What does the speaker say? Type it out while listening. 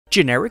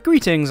Generic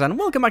greetings and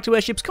welcome back to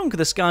Airships Conquer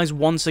the Skies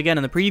once again.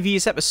 In the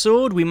previous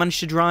episode we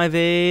managed to drive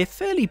a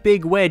fairly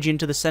big wedge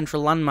into the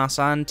central landmass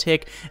and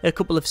take a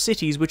couple of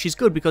cities, which is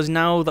good because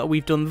now that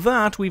we've done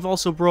that we've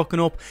also broken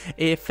up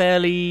a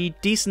fairly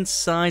decent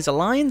size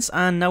alliance,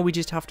 and now we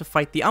just have to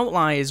fight the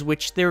outliers,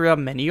 which there are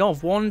many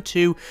of. 1,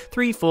 2,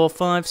 3, 4,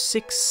 5,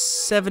 6,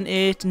 7,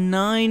 8,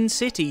 9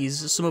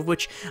 cities, some of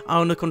which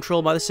are under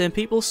control by the same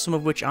people, some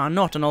of which are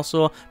not, and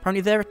also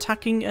apparently they're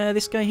attacking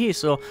this guy here,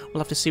 so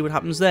we'll have to see what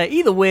happens there.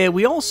 Either way,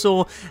 we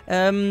also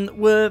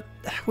were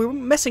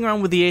messing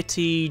around with the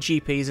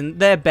ATGPs, and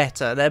they're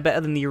better. They're better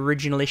than the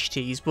original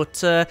HTs, but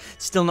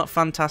still not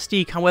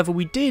fantastic. However,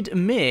 we did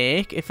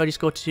make, if I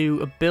just go to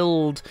a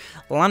build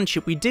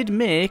landship, we did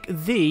make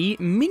the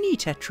mini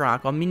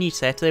Tetrarch, or mini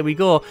Tet, there we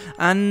go,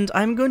 and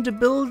I'm going to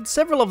build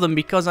several of them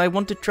because I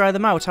want to try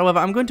them out. However,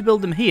 I'm going to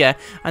build them here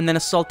and then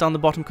assault down the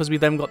bottom because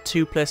we've then got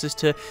 2 places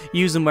to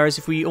use them, whereas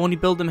if we only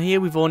build them here,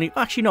 we've only,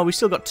 actually no, we've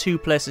still got 2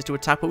 places to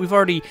attack, but we've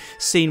already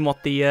seen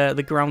what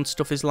the ground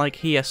stuff is like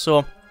here,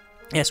 so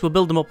yes, we'll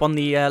build them up on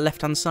the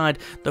left-hand side.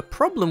 The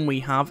problem we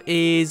have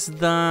is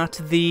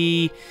that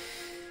the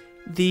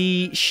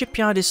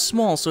shipyard is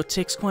small, so it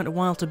takes quite a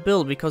while to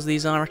build because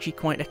these are actually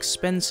quite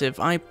expensive.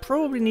 I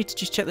probably need to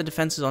just check the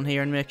defences on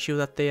here and make sure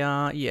that they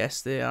are,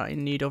 yes, they are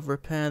in need of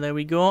repair. There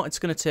we go. It's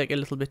going to take a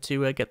little bit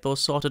to get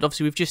those sorted.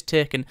 Obviously, we've just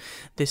taken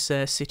this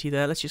city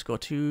there. Let's just go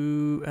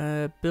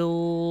to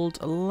build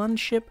a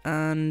landship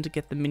and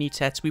get the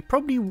mini-tets. We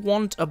probably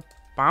want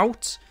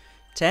about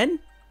 10?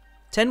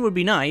 10 would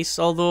be nice,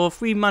 although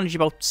if we manage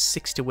about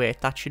 6 to 8,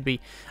 that should be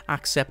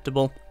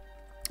acceptable.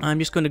 I'm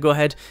just going to go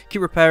ahead,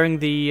 keep repairing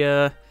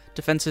the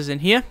defences in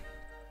here,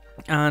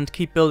 and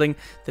keep building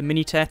the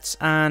mini-tets,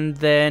 and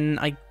then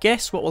I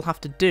guess what we'll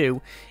have to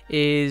do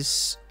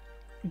is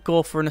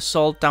go for an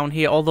assault down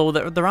here, although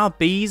there are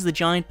bees, the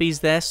giant bees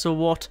there, so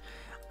what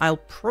I'll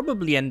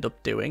probably end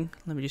up doing,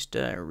 let me just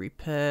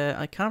repair,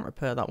 I can't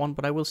repair that one,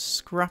 but I will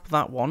scrap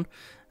that one.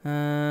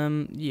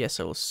 Yes,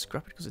 I will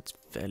scrap it because it's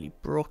fairly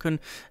broken.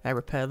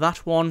 Repair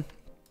that one.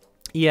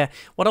 Yeah,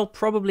 what I'll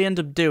probably end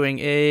up doing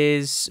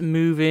is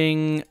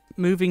moving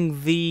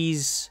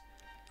these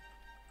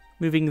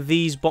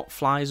bot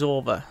flies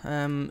over.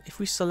 If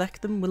we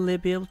select them, will they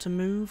be able to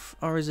move,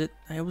 or is it?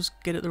 I always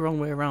get it the wrong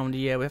way around.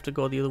 Yeah, we have to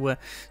go the other way.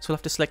 So we'll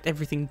have to select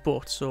everything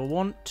but. So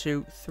 1,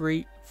 2,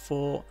 3,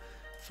 4,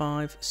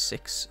 5,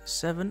 6,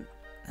 7,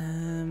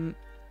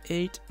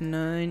 8,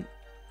 9,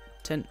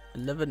 10,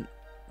 11.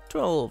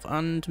 12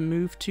 and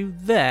move to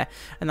there,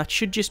 and that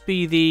should just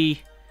be the,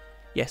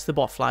 yes, the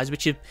bot flies,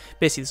 which is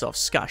basically the sort of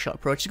scattershot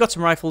approach. It's got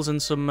some rifles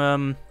and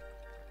some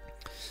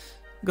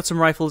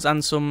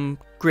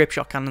grape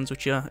shot cannons,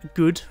 which are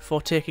good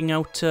for taking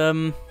out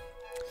the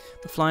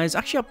flyers.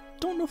 Actually, I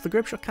don't know if the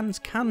grape shot cannons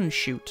can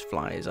shoot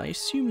flyers. I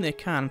assume they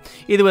can.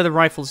 Either way, the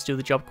rifles do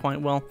the job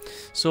quite well.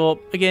 So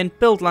again,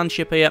 build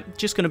landship here.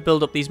 Just going to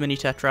build up these mini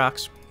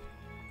Tetrarchs.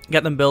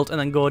 Get them built and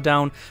then go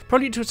down.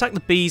 Probably to attack the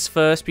bees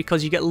first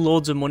because you get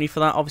loads of money for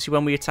that. Obviously,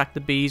 when we attack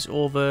the bees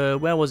over,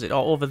 where was it?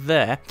 Oh, over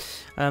there.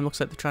 Looks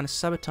like they're trying to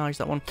sabotage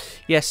that one.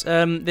 Yes,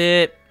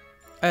 the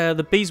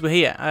bees were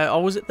here.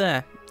 Or was it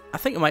there? I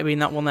think it might be in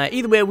that one there.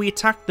 Either way, we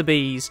attacked the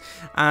bees,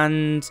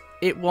 and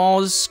it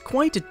was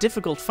quite a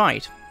difficult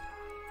fight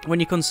when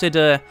you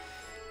consider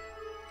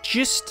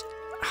just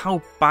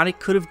how bad it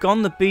could have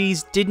gone. The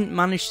bees didn't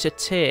manage to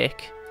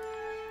take.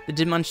 They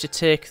didn't manage to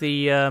take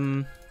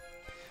the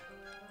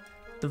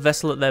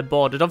vessel that they're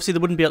boarded. Obviously, they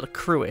wouldn't be able to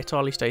crew it, or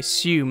at least I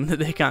assume that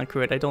they can't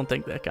crew it. I don't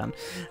think they can.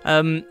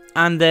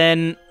 And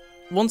then,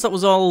 once that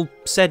was all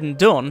said and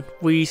done,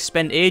 we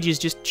spent ages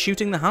just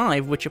shooting the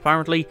hive, which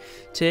apparently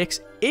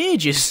takes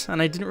ages.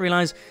 And I didn't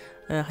realise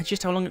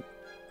just how long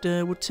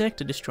it would take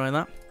to destroy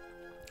that.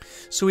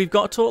 So we've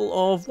got a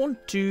total of 1,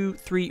 2,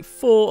 3,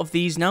 4 of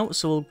these now,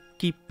 so we'll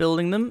keep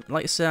building them.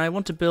 Like I say, I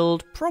want to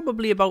build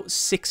probably about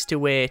 6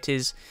 to 8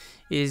 is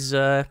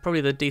probably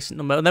the decent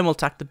number, and then we'll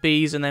attack the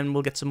bees, and then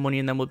we'll get some money,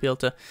 and then we'll be able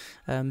to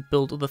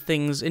build other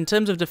things. In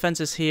terms of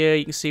defences here,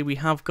 you can see we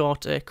have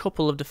got a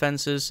couple of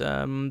defences.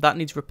 That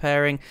needs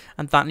repairing,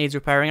 and that needs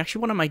repairing.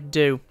 Actually, what I might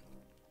do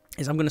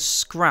is I'm going to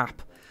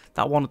scrap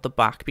that one at the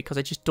back, because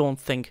I just don't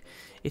think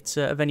it's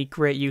of any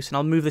great use, and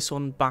I'll move this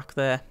one back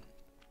there.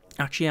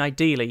 Actually,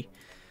 ideally,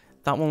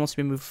 that one wants to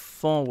be moved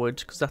forward,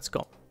 because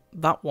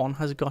that one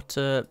has got...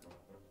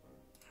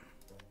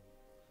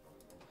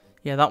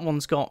 yeah, that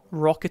one's got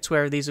rockets,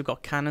 where these have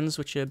got cannons,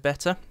 which are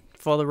better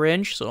for the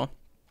range, so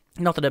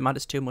not that it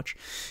matters too much.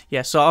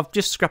 Yeah, so I've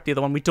just scrapped the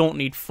other one. We don't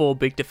need 4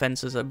 big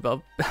defences. I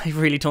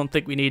really don't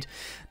think we need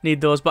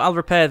those, but I'll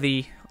repair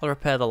the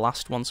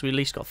last one, so we at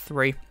least got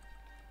 3.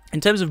 In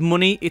terms of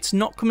money, it's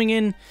not coming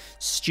in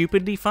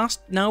stupidly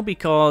fast now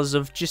because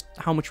of just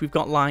how much we've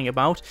got lying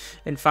about.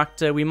 In fact,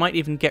 we might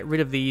even get rid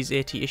of these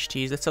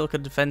AT-HTs. Let's look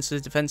at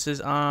defences. Defences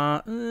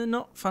are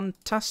not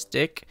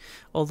fantastic,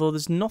 although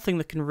there's nothing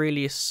that can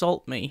really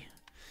assault me.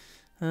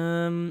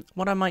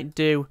 What I might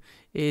do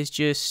is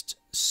just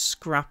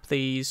scrap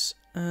these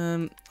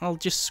I'll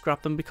just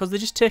scrap them because they're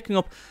just taking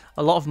up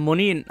a lot of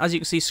money, and as you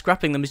can see,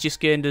 scrapping them has just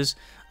gained us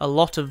a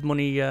lot of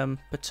money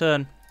per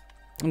turn.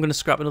 I'm going to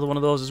scrap another one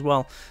of those as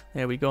well.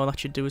 There we go, that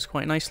should do us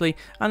quite nicely.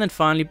 And then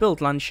finally, build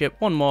landship,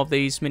 one more of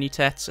these mini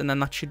tets, and then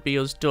that should be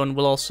us done.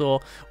 We'll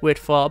also wait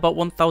for about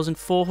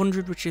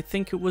 1,400, which I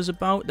think it was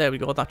about. There we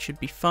go, that should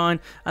be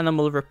fine. And then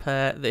we'll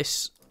repair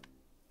this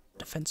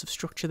defensive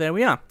structure. There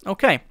we are.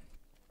 Okay,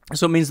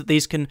 so it means that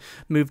these can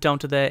move down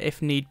to there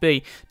if need be.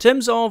 In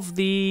terms of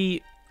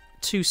the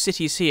two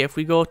cities here, if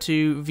we go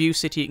to view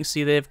city, you can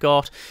see they've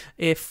got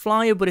a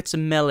flyer, but it's a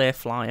melee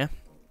flyer.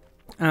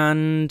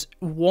 And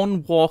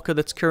one walker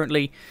that's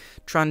currently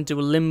trying to do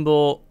a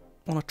limbo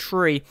on a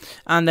tree.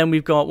 And then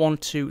we've got 1,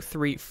 2,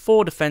 3,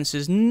 4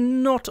 defenses.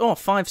 Not,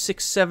 5,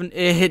 6, 7,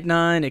 8,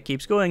 9, it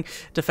keeps going,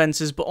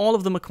 defenses. But all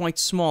of them are quite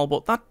small.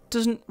 But that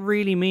doesn't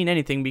really mean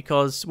anything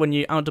because when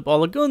you add up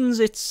all the guns,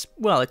 it's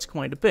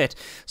quite a bit.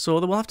 So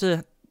we'll have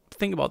to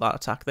think about that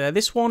attack there.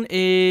 This one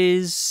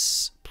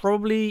is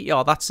probably,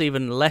 that's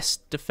even less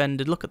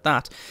defended. Look at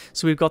that.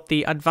 So we've got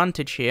the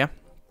advantage here.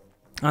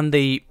 And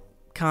the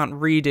can't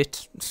read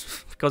it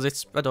because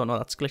it's, I don't know,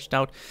 that's glitched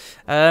out.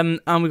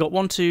 And we got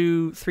 1,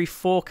 2, 3,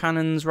 4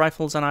 cannons,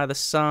 rifles on either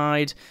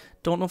side.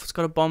 Don't know if it's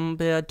got a bomb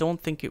here. Don't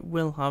think it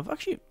will have.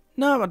 Actually,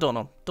 no, I don't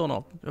know. Don't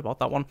know about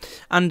that one.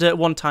 And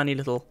one tiny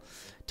little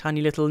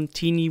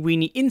teeny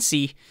weeny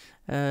incy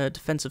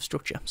defensive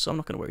structure. So I'm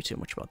not going to worry too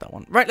much about that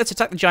one. Right, let's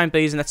attack the giant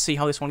bees and let's see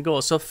how this one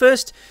goes. So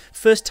first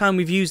time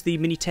we've used the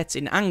mini tets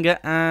in anger,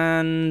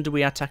 and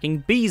we are attacking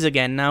bees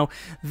again. Now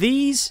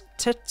these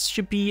tets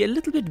should be a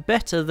little bit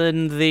better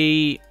than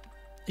the.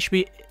 It should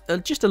be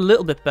just a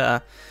little bit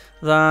better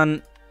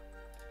than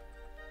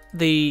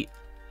the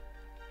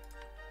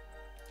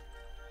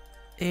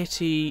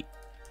 80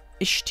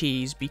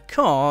 Ishtis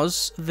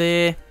because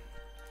they're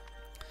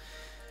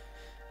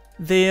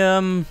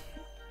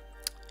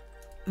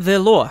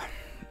lower.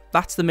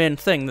 That's the main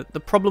thing. The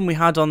problem we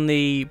had on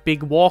the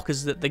big walk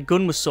is that the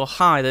gun was so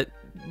high that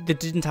they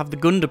didn't have the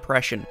gun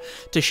depression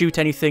to shoot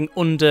anything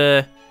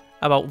under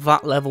about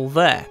that level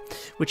there,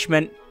 which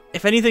meant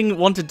if anything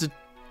wanted to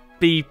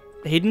be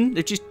hidden,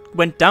 it just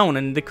went down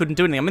and they couldn't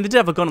do anything. I mean, they did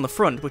have a gun on the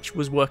front, which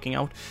was working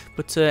out,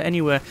 but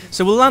anyway.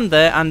 So we'll land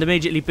there, and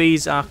immediately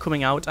bees are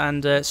coming out,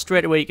 and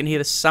straight away you can hear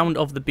the sound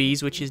of the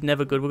bees, which is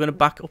never good. We're going to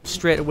back up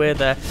straight away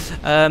there.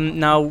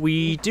 Now,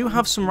 we do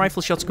have some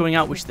rifle shots going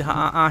out, which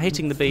are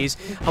hitting the bees.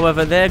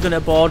 However, they're going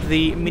to board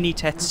the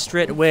mini-tets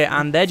straight away,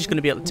 and they're just going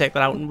to be able to take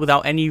that out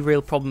without any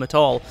real problem at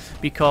all,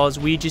 because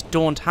we just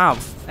don't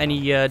have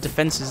any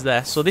defenses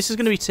there. So this is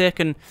going to be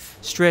taken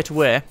straight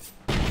away.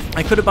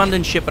 I could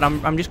abandon ship, but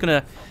I'm just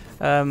gonna,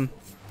 I'm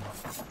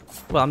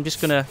just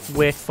gonna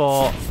wait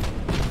for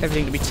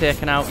everything to be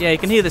taken out. Yeah, you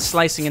can hear the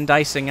slicing and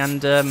dicing,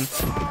 and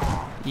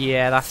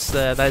yeah,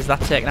 there's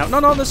that taken out.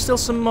 No, there's still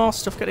some more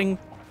stuff getting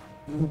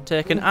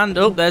taken, and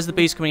oh, there's the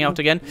bees coming out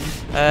again.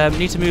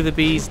 Need to move the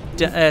bees.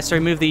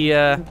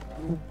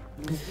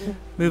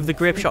 Move the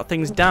grape shot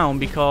things down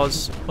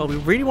because, well, we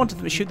really wanted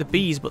them to shoot the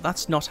bees, but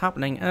that's not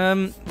happening.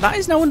 That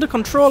is now under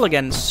control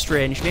again,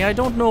 strangely. I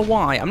don't know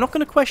why. I'm not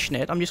going to question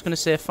it. I'm just going to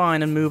say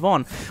fine and move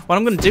on. What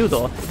I'm going to do,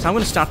 though, is I'm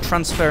going to start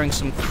transferring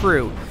some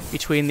crew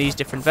between these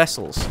different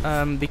vessels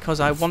because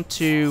I want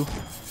to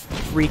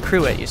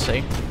recrew it, you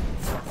see.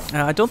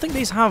 I don't think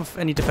these have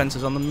any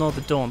defenses on them. No, they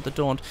don't. I'm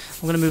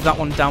going to move that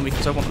one down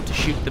because I want them to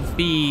shoot the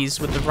bees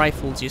with the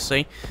rifles, you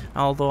see.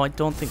 Although I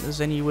don't think there's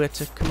any way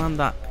to command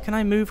that. Can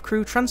I move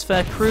crew?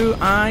 Transfer crew?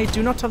 I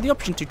do not have the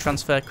option to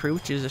transfer crew,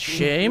 which is a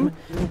shame.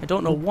 I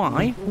don't know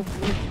why. You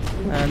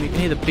can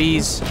hear the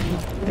bees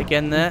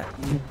again there.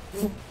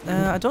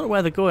 I don't know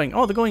where they're going.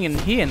 Oh, they're going in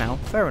here now.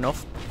 Fair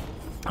enough.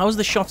 How's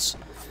the shots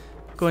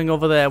going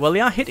over there? Well,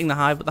 they are hitting the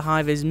hive, but the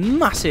hive is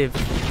massive.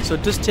 So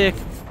it does take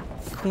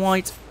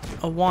quite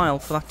a while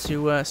for that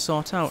to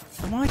sort out.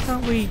 Why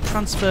can't we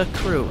transfer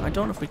crew? I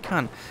don't know if we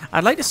can.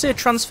 I'd like to say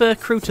transfer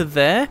crew to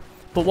there,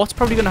 but what's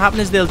probably going to happen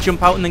is they'll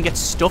jump out and then get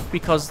stuck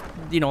because,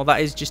 you know, that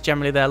is just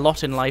generally their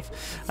lot in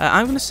life.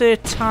 I'm going to say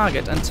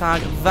target and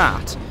target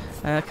that.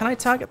 Can I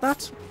target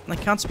that? I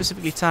can't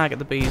specifically target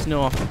the bees,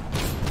 no.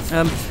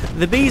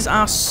 The bees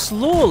are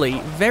slowly,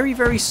 very,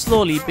 very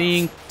slowly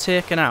being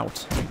taken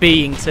out.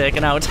 Because...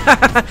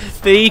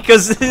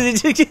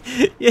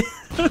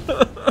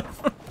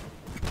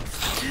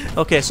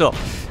 Okay, so,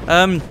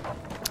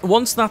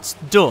 once that's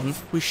done,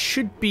 we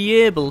should be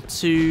able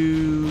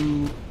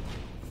to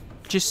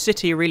just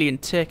sit here, really,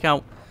 and take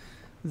out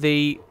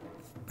the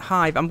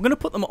hive. I'm going to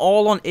put them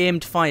all on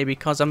aimed fire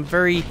because I'm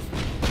very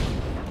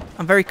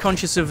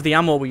conscious of the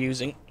ammo we're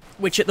using,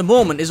 which at the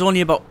moment is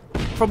only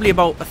probably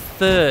about a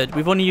third.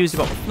 We've only used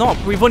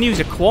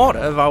a quarter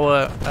of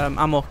our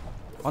ammo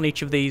on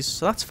each of these,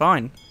 so that's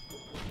fine.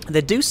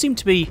 They do seem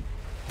to be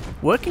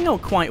working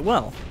out quite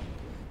well.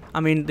 I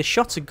mean, the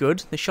shots are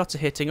good. The shots are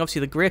hitting. Obviously,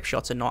 the grape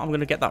shots are not. I'm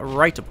going to get that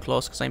right up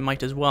close because I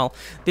might as well.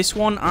 This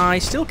one I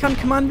still can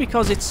command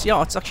because it's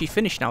actually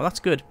finished now. That's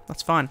good.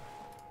 That's fine.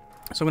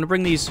 So I'm going to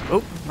bring these...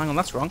 Oh, hang on,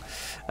 that's wrong.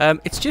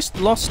 It's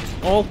just lost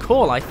all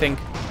coal, I think.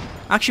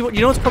 Actually, what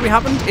you know what's probably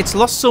happened? It's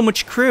lost so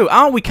much crew.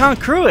 Oh, we can't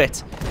crew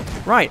it.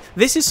 Right.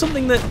 This is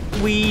something that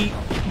we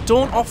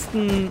don't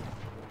often...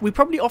 We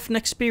probably often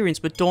experience,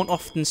 but don't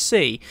often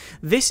see.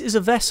 This is a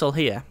vessel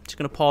here. Just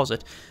going to pause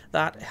it.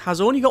 That has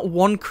only got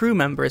one crew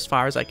member, as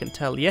far as I can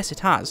tell. Yes,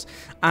 it has.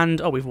 And,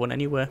 oh, we've won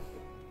anyway.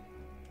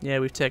 Yeah,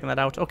 we've taken that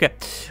out. Okay.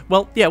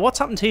 Well, yeah, what's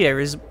happened here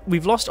is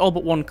we've lost all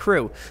but one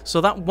crew. So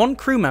that one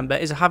crew member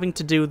is having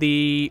to do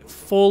the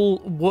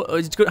full...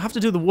 It's going to have to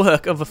do the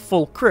work of a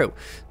full crew.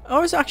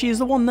 Or is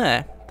there one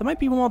there? There might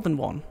be more than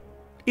one.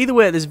 Either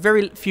way, there's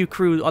very few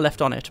crew are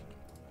left on it.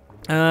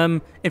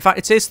 In fact,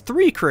 it says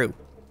 3 crew.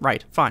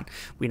 Right, fine.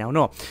 We now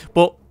know.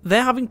 But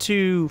they're having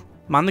to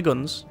man the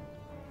guns.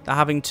 They're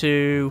having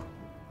to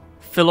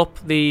fill up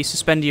the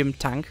suspendium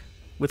tank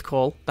with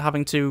coal. They're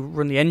having to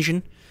run the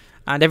engine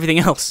and everything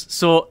else.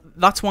 So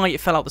that's why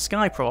it fell out the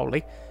sky,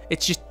 probably.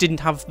 It just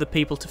didn't have the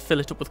people to fill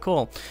it up with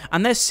coal.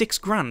 And there's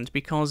 $6,000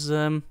 because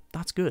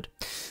that's good.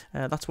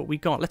 That's what we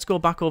got. Let's go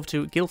back over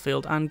to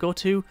Guildfield and go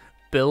to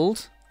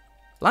build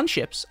land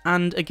ships.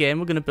 And again,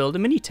 we're going to build a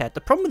mini-tet.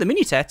 The problem with the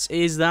mini-tets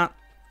is that,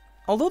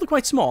 although they're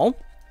quite small...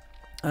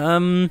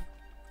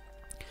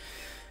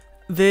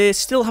 they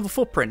still have a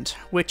footprint,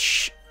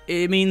 which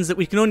it means that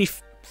we can only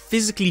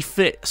physically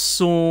fit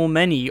so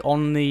many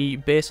on the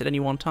base at any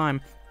one time.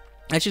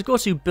 Let's just go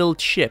to build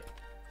ship,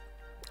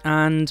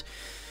 and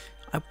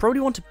I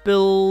probably want to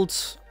build...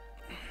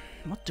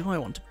 What do I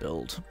want to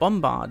build?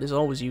 Bombard is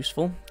always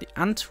useful. The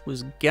Ant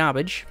was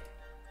garbage.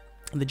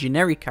 The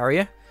generic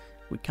carrier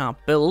we can't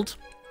build,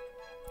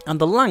 and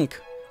the Lank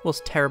was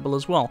terrible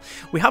as well.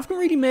 We haven't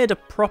really made a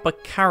proper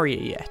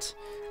carrier yet.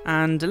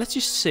 And let's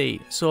just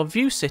see. So,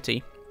 View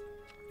City.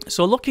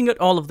 So, looking at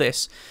all of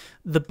this,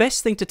 the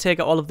best thing to take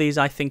out all of these,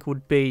 I think,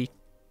 would be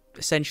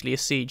essentially a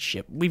siege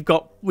ship. We've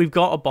got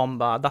a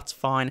bombard. That's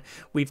fine.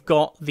 We've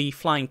got the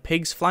flying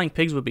pigs. Flying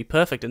pigs would be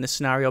perfect in this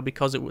scenario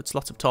because it's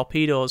lots of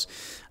torpedoes.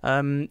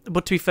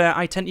 But to be fair,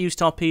 I tend to use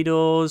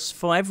torpedoes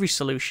for every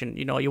solution.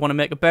 You know, you want to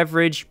make a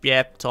beverage?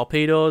 Yeah,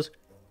 torpedoes.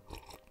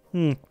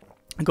 Go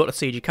to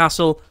siege a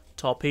castle.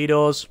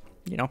 Torpedoes.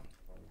 You know,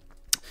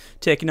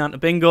 taking down a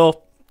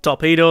bingo.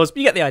 Torpedoes,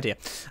 you get the idea.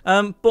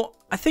 But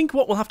I think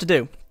what we'll have to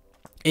do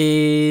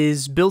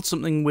is build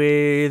something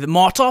with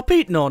more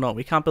torpedoes. No,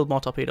 we can't build more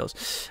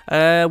torpedoes.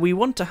 We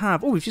want to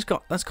have... Oh, we've just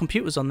got... That's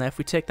computers on there. If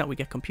we take that, we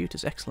get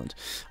computers. Excellent.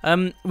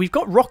 We've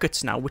got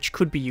rockets now, which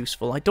could be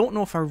useful. I don't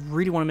know if I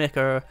really want to make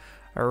a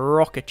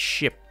rocket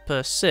ship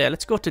per se.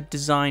 Let's go to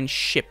design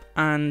ship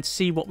and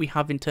see what we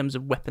have in terms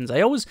of weapons.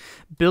 I always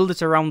build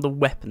it around the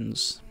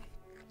weapons.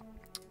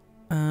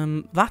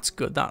 That's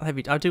good, that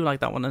heavy, I do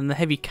like that one, and the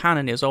heavy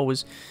cannon is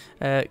always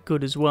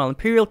good as well.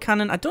 Imperial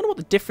cannon, I don't know what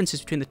the difference is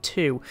between the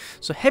two.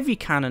 So heavy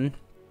cannon,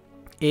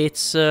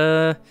 it's,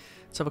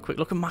 let's have a quick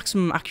look, at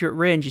maximum accurate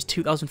range is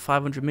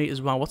 2,500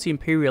 meters. Wow, what's the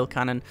Imperial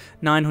cannon?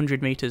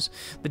 900 meters.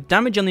 The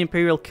damage on the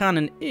Imperial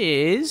cannon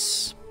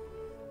is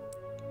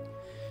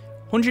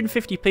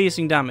 150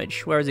 piercing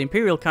damage, whereas the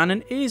Imperial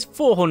cannon is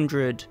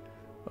 400.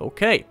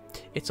 Okay,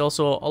 it's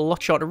also a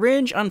lot shorter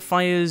range and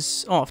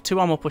fires... Oh, 2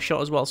 ammo per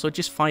shot as well, so it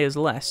just fires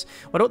less.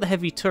 What about the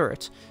heavy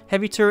turret?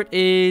 Heavy turret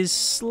is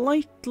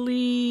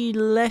slightly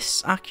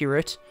less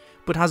accurate,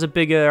 but has a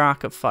bigger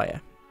arc of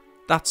fire.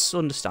 That's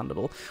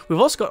understandable.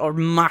 We've also got a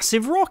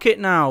massive rocket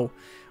now,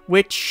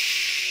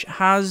 which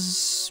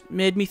has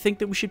made me think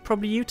that we should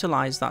probably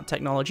utilise that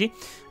technology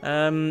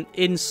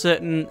in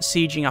certain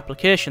sieging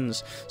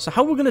applications. So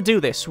how we're going to do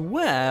this?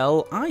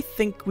 Well, I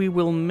think we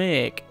will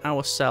make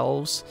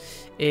ourselves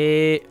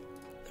a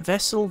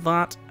vessel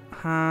that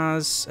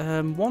has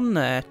 1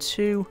 there,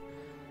 2...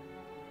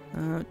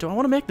 do I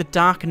want to make the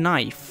dark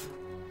knife?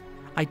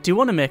 I do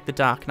want to make the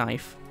dark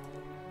knife.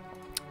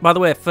 By the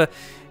way, for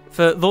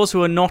those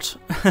who are not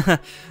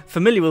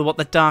familiar with what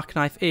the dark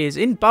knife is,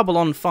 in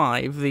Babylon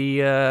 5,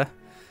 the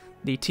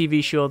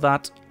TV show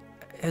that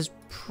has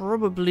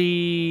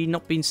probably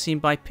not been seen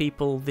by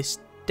people this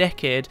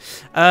decade,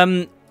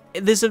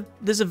 there's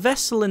a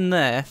vessel in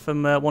there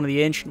from one of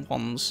the ancient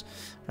ones.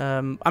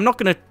 I'm not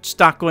going to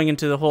start going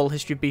into the whole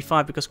history of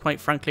B5 because,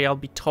 quite frankly, I'll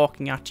be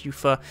talking at you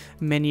for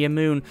many a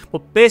moon.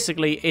 But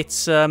basically,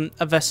 it's a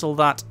vessel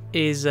that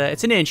is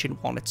it's an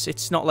ancient one.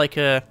 It's not like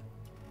a...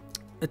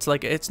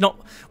 It's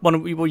not one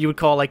of what you would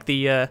call like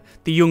the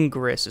younger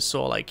races,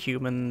 so like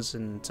humans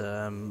and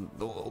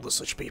all the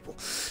such people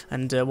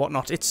and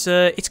whatnot.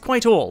 It's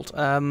quite old,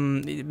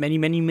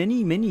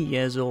 many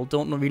years old.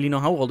 Don't really know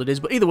how old it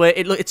is, but either way,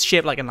 it's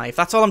shaped like a knife.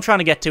 That's all I'm trying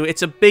to get to.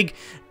 It's a big,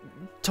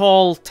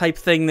 tall type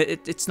thing.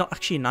 That it's not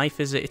actually a knife,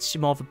 is it? It's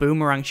more of a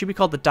boomerang. It should be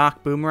called the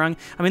dark boomerang.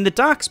 I mean, the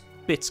dark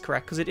bit's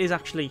correct because it is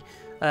actually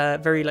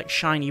very like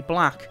shiny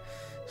black.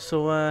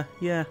 So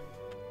yeah.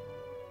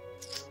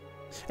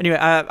 Anyway,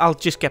 I'll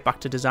just get back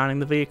to designing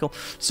the vehicle.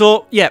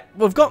 So, yeah,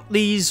 we've got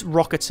these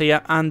rockets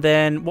here, and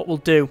then what we'll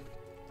do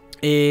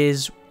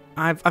is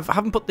I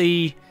haven't put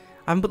the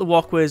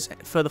walkways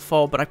further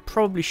forward, but I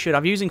probably should.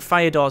 I'm using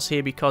fire doors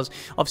here because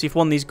obviously if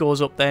one of these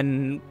goes up,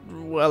 then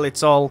well,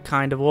 it's all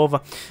kind of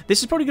over.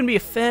 This is probably going to be a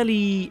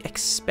fairly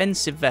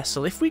expensive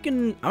vessel. If we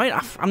can, I mean,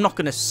 I'm not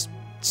going to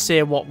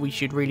say what we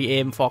should really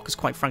aim for, because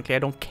quite frankly, I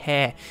don't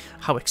care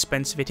how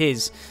expensive it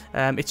is.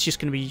 It's just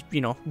going to be,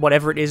 you know,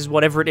 whatever it is,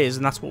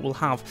 and that's what we'll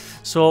have.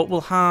 So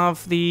we'll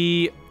have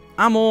the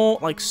ammo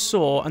like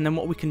so, and then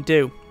what we can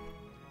do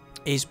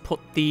is put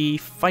the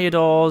fire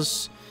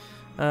doors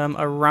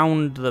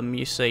around them,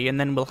 you see, and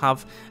then we'll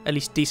have at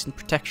least decent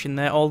protection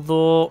there,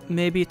 although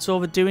maybe it's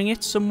overdoing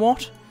it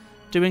somewhat.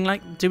 Doing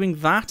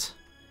that.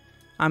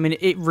 I mean,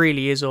 it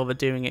really is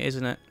overdoing it,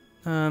 isn't it?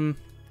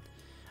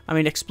 I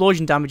mean,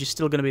 explosion damage is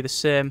still going to be the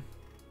same.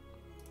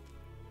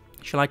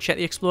 Shall I check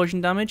the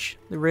explosion damage?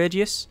 The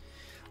radius?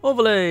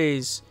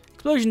 Overlays!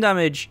 Explosion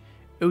damage!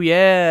 Oh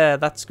yeah,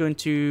 that's going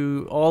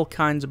to all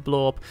kinds of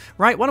blow up.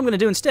 Right, what I'm going to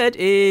do instead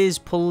is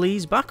pull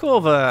these back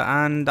over,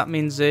 and that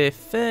means a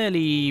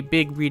fairly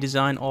big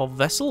redesign of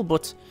vessel,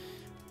 but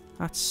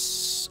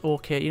that's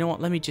okay. You know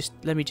what? Let me just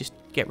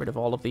get rid of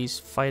all of these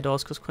fire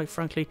doors, because quite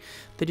frankly,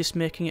 they're just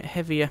making it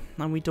heavier,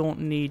 and we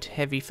don't need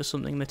heavy for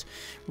something that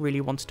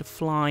really wants to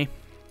fly.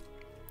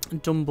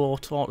 Dumbo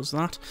taught us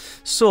that.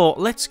 So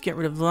let's get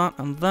rid of that,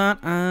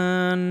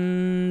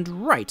 and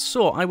right.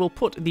 So I will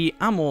put the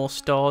ammo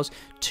stores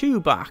 2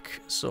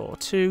 back. So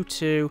 2,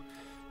 2,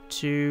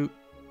 2,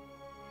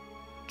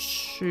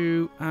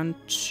 2, and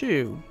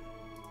 2.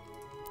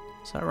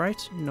 Is that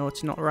right? No,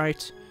 it's not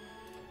right.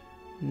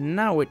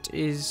 Now it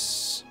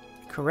is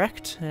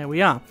correct. There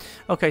we are.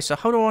 Okay, so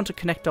how do I want to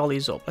connect all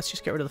these up? Let's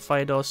just get rid of the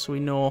fire doors so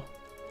we know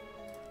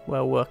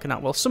where we're working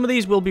at. Well, some of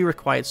these will be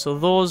required, so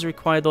those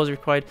required, those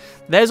required.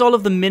 There's all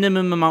of the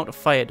minimum amount of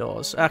fire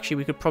doors. Actually,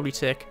 we could probably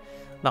take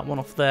that one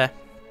off there.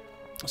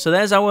 So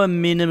there's our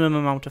minimum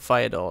amount of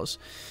fire doors.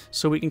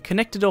 So we can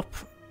connect it up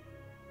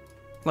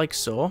like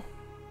so.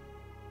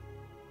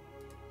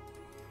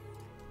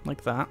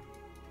 Like that.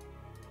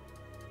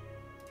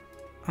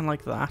 And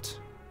like that.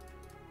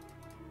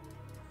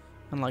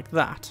 And like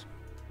that.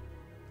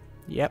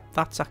 Yep,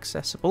 that's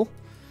accessible.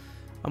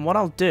 And what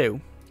I'll do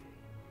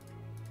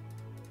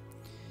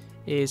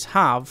is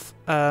have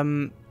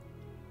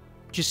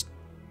just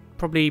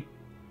probably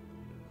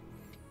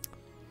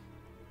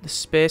the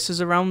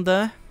spaces around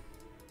there.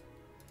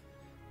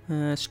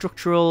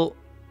 Structural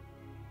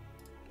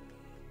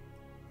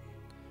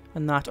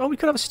and that. Oh, we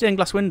could have a stained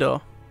glass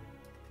window.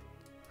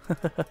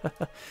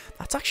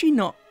 That's actually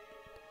not...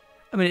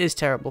 I mean, it is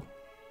terrible.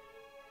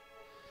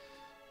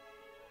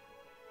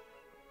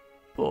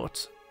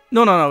 But...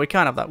 No, we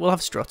can't have that. We'll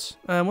have struts.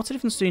 What's the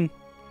difference between...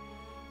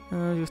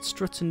 we've got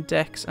struts and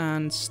decks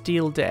and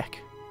steel deck.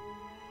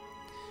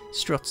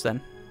 Struts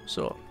then.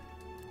 So,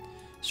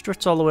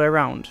 struts all the way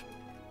around.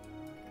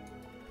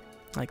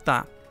 Like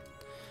that.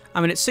 I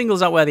mean, it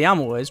singles out where the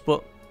ammo is,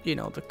 but, you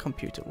know, the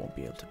computer won't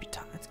be able to be...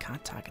 It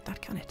can't target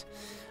that, can it?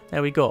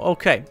 There we go.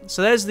 Okay,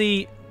 so there's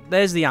the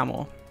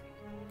ammo.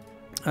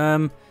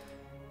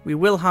 We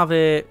will have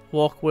a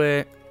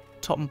walkway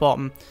top and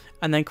bottom,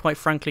 and then, quite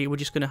frankly, we're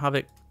just going to have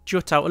it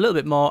jut out a little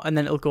bit more, and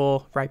then it'll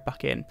go right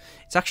back in.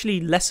 It's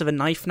actually less of a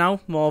knife now,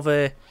 more of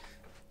a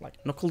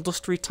like knuckle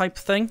dustery type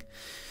thing.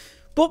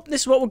 But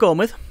this is what we're going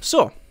with.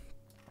 So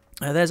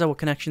there's our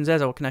connections.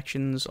 There's our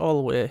connections all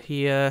the way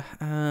here.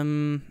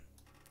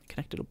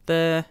 Connected up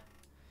there.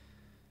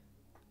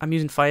 I'm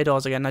using fire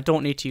doors again. I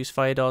don't need to use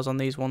fire doors on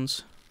these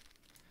ones.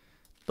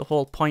 The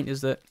whole point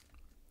is that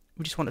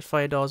we just wanted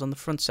fire doors on the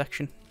front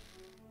section.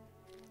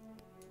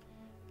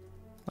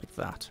 Like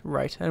that.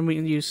 Right. And we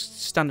can use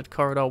standard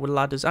corridor with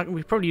ladders.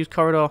 We probably use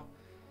corridor.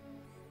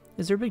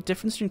 Is there a big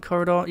difference between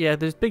corridor? Yeah,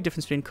 there's a big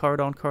difference between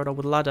corridor and corridor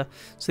with ladder.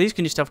 So these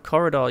can just have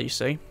corridor, you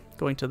see,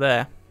 going to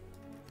there.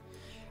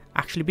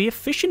 Actually be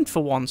efficient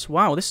for once.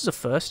 Wow, this is a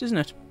first, isn't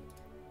it?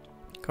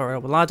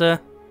 Corridor with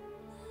ladder.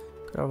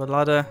 Corridor with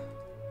ladder.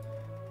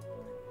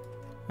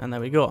 And there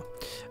we go.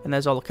 And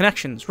there's all the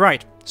connections.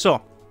 Right.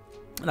 So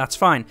that's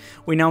fine.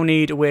 We now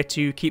need a way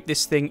to keep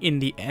this thing in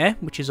the air,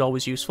 which is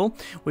always useful.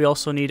 We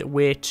also need a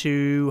way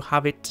to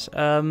have it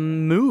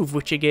move,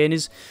 which again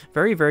is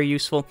very, very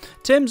useful.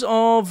 In terms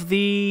of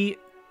the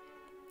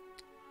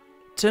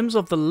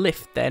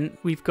lift, then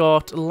we've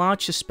got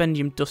large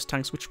suspendium dust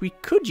tanks, which we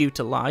could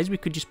utilize. We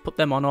could just put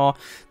them on, or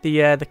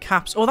the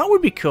caps. Oh, that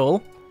would be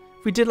cool.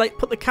 If we did like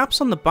put the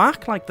caps on the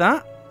back like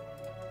that.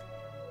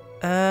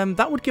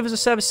 That would give us a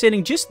service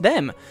ceiling, just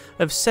them,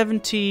 of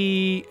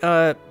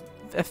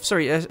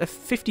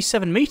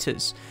 57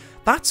 meters.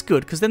 That's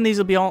good, because then these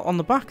will be all on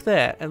the back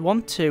there. And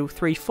 1, 2,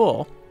 3,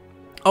 4.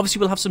 Obviously,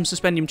 we'll have some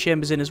suspendium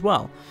chambers in as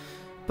well.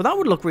 But that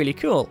would look really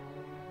cool.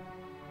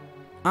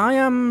 I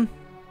am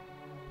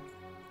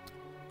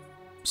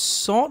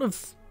sort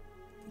of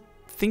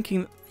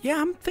thinking...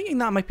 Yeah, I'm thinking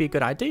that might be a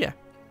good idea.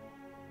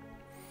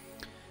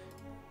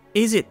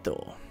 Is it,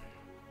 though?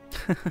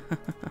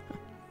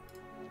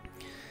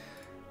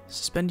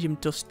 Suspendium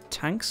dust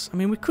tanks. I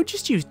mean, we could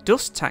just use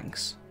dust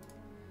tanks.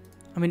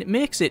 I mean, it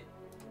makes it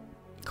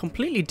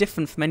completely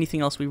different from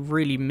anything else we've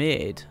really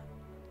made.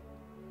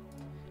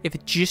 If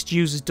it just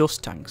uses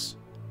dust tanks.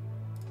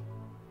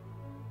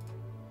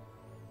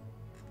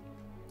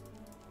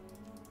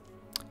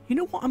 You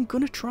know what? I'm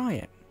going to try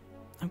it.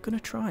 I'm going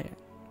to try it.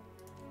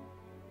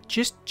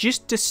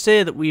 Just to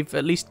say that we've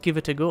at least give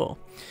it a go.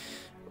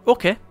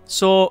 Okay,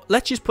 so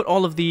let's just put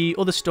all of the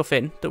other stuff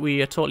in that we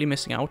are totally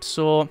missing out.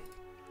 So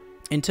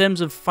in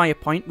terms of fire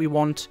point, we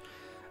want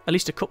at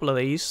least a couple of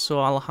these. So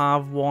I'll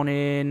have one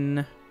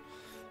in...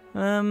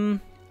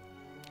 one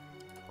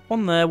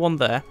there, one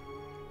there.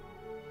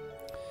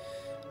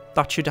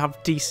 That should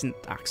have decent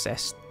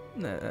access.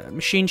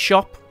 Machine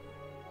shop.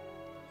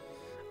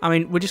 I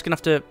mean, we're just going to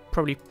have to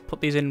probably put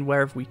these in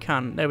wherever we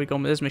can. There we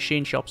go, there's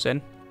machine shops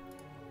in.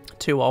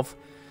 2 of.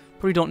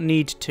 Probably don't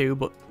need 2,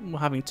 but we're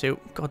having to.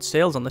 God,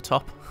 sales on the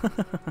top.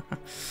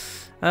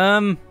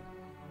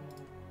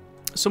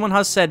 Someone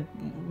has said,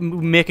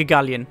 make a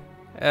galleon.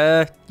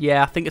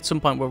 Yeah, I think at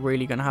some point we're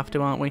really going to have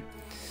to, aren't we?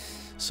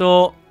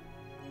 So,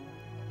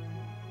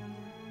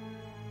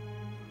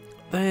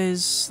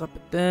 there's that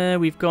bit there.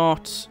 We've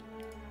got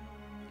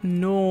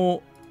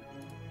no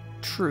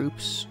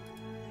troops.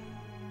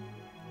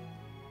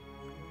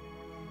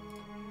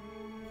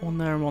 One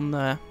there and one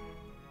there.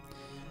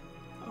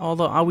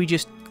 Although, are we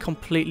just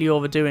completely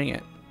overdoing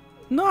it?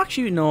 No,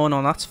 actually, no,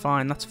 that's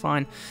fine, that's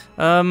fine.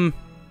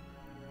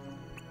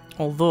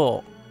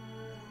 Although,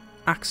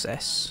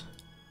 access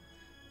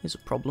is a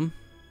problem.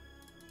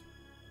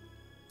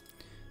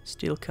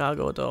 Steel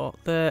cargo door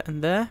there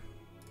and there.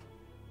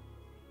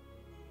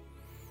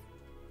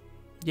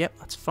 Yep,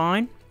 that's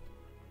fine.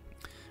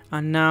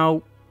 And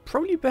now,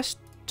 probably best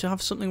to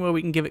have something where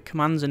we can give it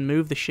commands and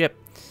move the ship.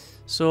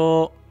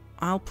 So,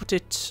 I'll put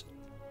it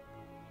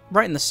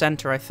right in the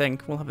centre, I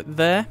think. We'll have it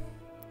there.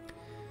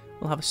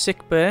 We'll have a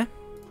sick bay.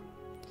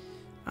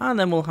 And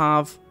then we'll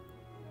have...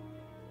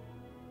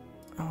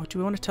 Oh, do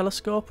we want a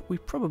telescope? We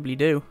probably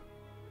do.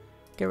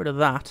 Get rid of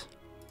that.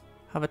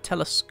 Have a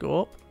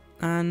telescope.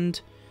 And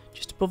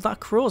just above that,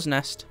 crow's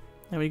nest.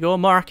 There we go.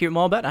 More accurate,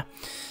 more better.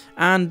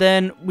 And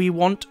then we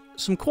want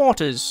some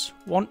quarters.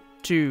 1,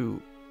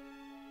 2,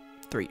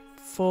 3,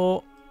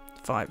 4,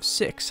 5,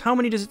 6. How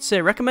many does it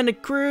say?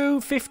 Recommended crew,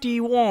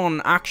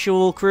 51.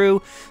 Actual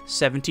crew,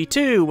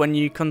 72. When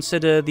you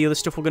consider the other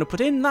stuff we're going to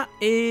put in, that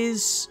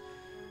is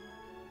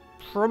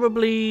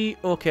probably...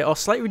 Okay, or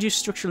slightly reduced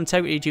structural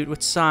integrity due to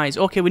its size.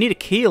 Okay, we need a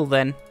keel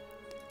then.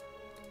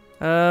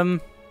 Will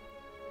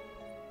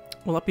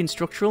that be in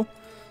structural?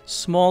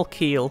 Small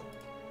keel.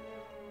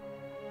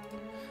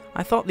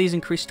 I thought these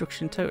increased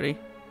structural integrity.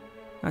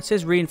 Now it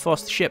says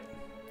reinforce the ship.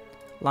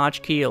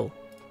 Large keel.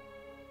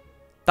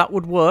 That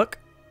would work.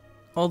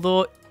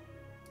 Although,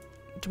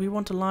 do we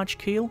want a large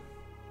keel?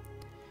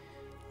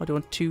 Or do we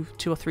want two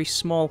or three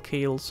small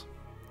keels?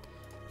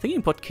 I think you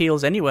can put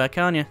keels anywhere,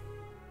 can't you?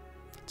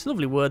 It's a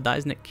lovely word, that,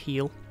 isn't it?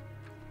 Keel.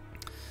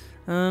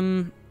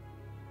 No,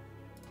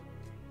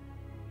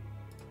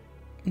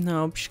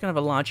 I'm just going to have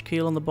a large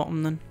keel on the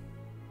bottom then.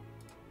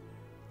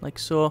 Like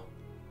so.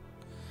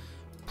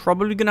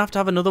 Probably going to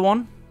have another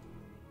one.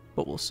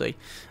 But we'll see.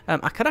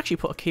 I could actually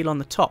put a keel on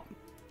the top.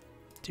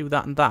 Do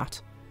that and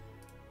that.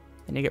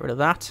 Then you get rid of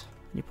that.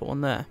 And you put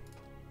one there.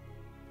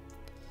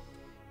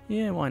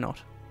 Yeah, why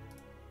not?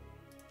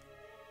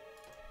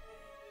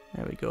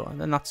 There we go.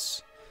 And then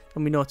that's...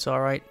 Then we know it's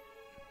alright.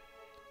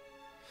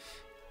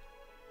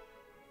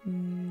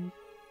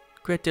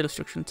 Great deal of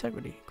structural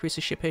integrity.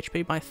 Increases ship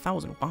HP by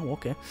 1,000. Wow,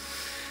 okay.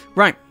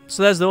 Right,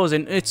 so there's those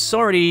in. It's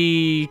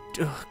already...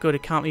 Oh, God,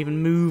 it can't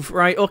even move.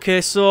 Right, okay,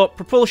 so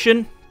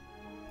propulsion.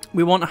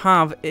 We want to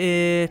have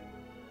a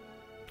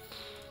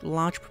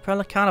large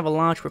propeller. Can't have a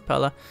large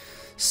propeller.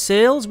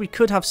 Sails, we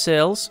could have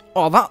sails.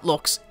 Oh, that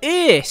looks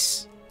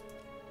ace!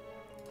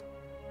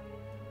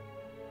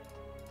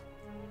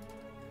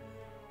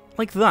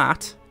 Like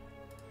that.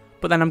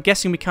 But then I'm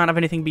guessing we can't have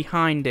anything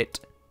behind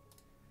it.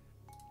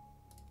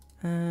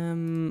 What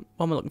am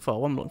I looking for?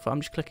 What am I looking for?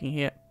 I'm just clicking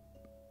here.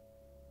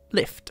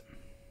 Lift.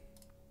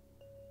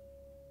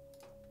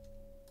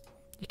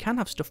 You can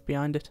have stuff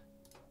behind it.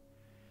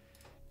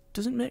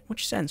 Doesn't make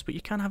much sense, but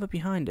you can have it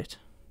behind it.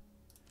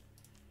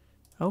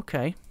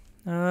 Okay.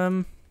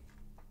 Yeah,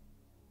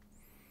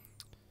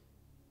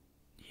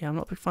 I'm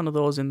not a big fan of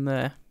those in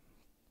there.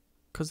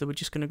 Because they were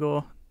just going to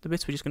go... The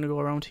bits were just going to go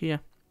around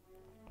here.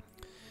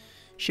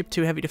 Ship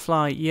too heavy to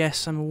fly.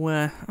 Yes, I'm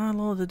aware. Oh,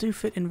 Lord, they do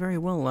fit in very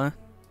well there.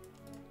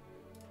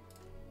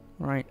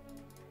 Right.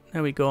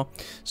 There we go.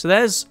 So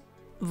there's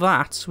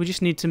that. We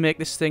just need to make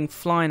this thing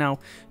fly now.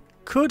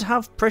 Could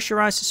have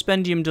pressurized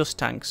suspendium dust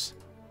tanks.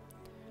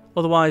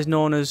 Otherwise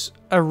known as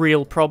a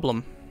real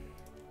problem.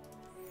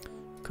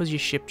 Because your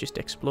ship just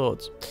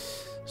explodes.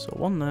 So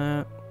one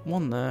there,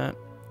 one there,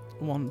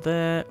 one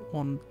there,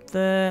 one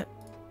there,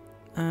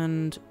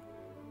 and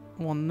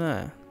one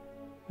there.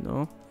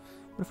 No.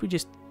 What if we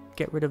just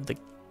get rid of the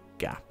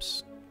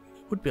gaps?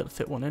 Would be able to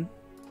fit one in.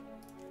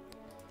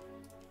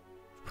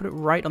 Put it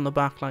right on the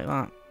back like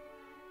that.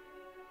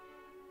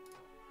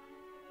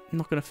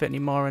 Not going to fit any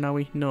more in, are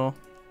we? No.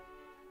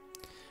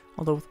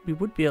 Although we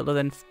would be able to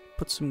then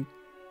put some...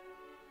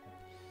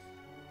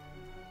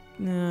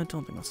 No, I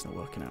don't think that's not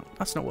working out.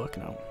 That's not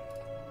working out.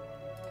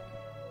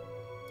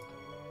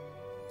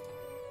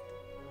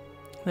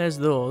 There's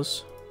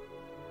those.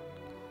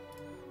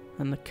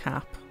 And the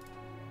cap.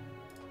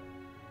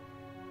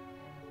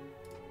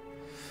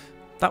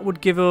 That would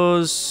give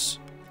us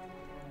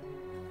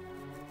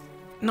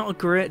not a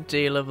great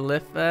deal of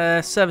lift.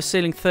 Service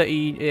ceiling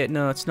 38.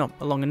 No, it's not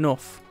long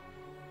enough.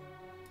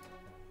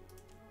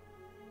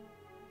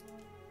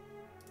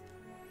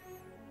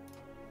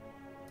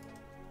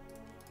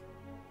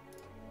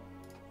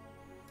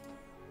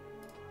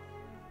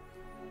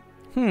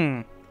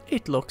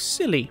 It looks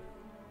silly.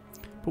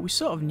 But we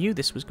sort of knew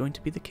this was going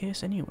to be the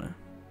case anyway.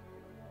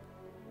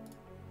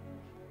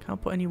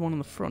 Can't put anyone on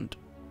the front.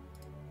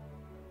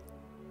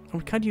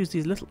 And we could use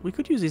these little. We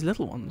could use these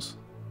little ones.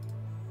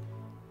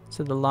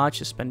 So the large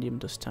suspendium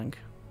dust tank.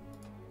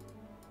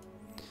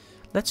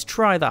 Let's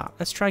try that.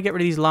 Let's try and get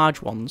rid of these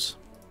large ones.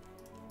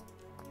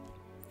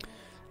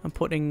 I'm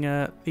putting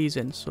these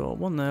in. So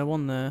one there,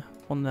 one there,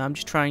 one there. I'm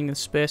just trying the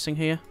spacing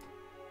here.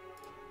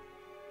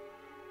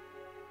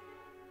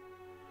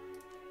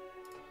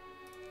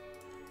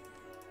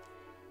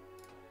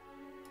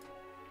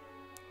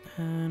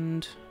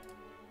 And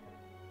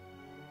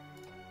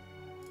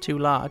too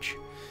large.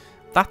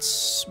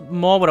 That's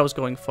more what I was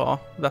going for.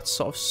 That's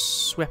sort of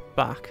swept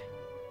back.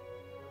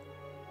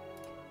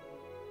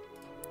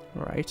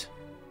 Right.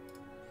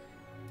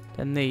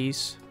 Then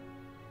these.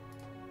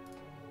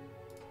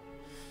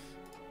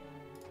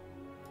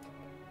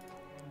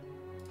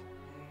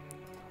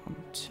 One,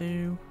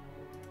 two,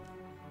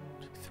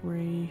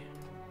 three.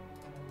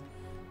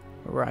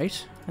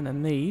 Right. And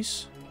then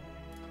these.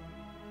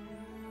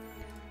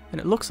 And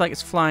it looks like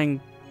it's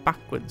flying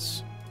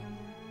backwards.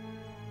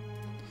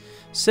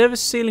 Service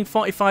ceiling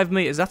 45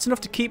 meters. That's enough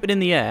to keep it in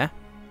the air.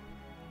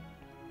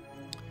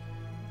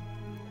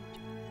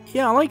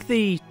 Yeah, I like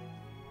the...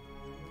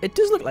 It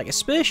does look like a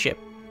spaceship.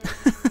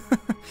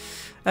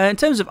 In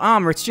terms of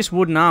armor, it's just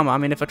wooden armor. I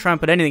mean, if I try and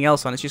put anything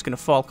else on, it's just going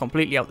to fall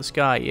completely out the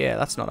sky. Yeah,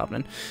 that's not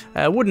happening.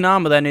 Wooden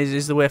armor, then,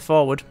 is the way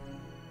forward.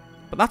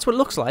 But that's what it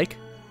looks like.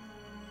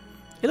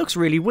 It looks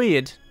really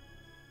weird.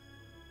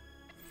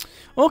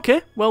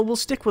 Okay, well, we'll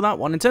stick with that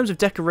one. In terms of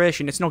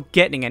decoration, it's not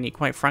getting any,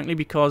 quite frankly,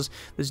 because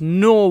there's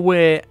no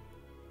way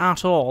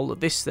at all that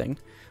this thing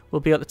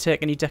will be able to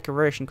take any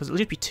decoration, because it'll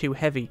just be too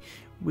heavy.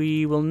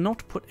 We will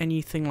not put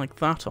anything like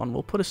that on.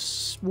 We'll put a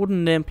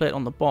wooden nameplate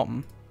on the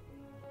bottom.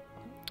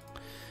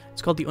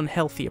 It's called the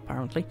Unhealthy,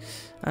 apparently.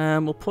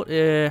 We'll put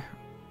a... Do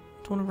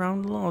you want a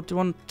round or do you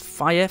want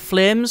fire?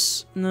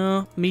 Flames?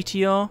 No.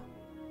 Meteor?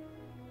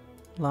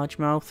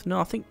 Largemouth?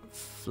 No, I think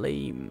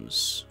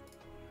flames...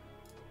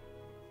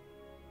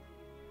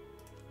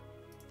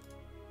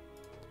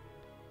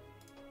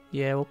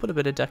 Yeah, we'll put a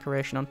bit of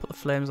decoration on, put the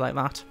flames like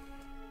that.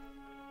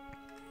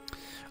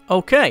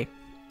 Okay,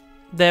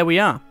 there we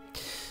are.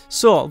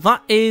 So,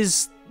 that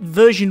is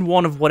version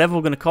 1 of whatever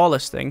we're going to call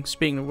this thing,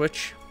 speaking of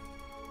which.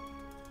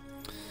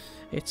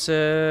 It's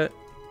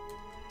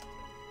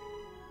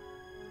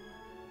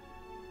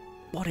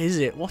what is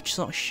it? What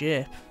sort of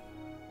shape?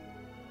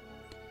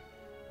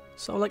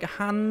 Sort of like a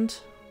hand?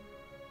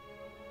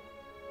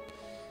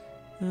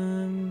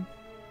 Don't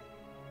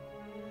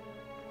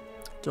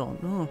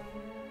know.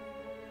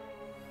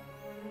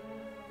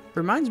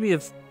 Reminds me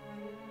of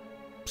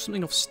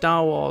something of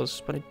Star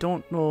Wars, but I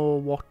don't know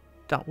what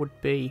that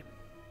would be.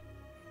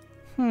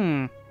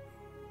 You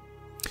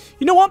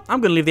know what?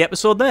 I'm going to leave the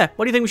episode there.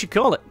 What do you think we should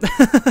call it?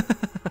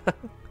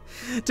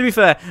 To be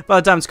fair,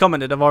 by the time it's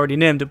commented, I've already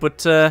named it.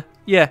 But,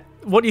 yeah.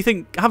 What do you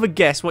think? Have a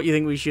guess what you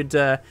think we should...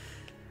 what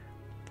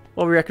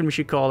we reckon we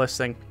should call this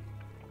thing.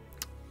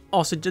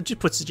 Also, just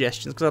put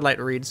suggestions, because I'd like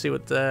to read and see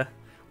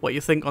what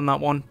you think on that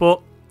one.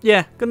 But...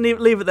 yeah, gonna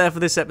leave it there for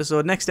this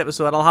episode. Next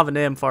episode, I'll have a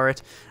name for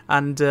it,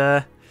 and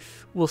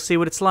we'll see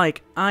what it's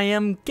like. I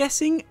am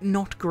guessing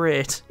not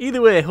great. Either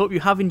way, hope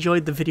you have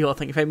enjoyed the video.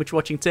 Thank you very much for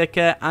watching. Take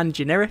care, and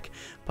generic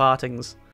partings.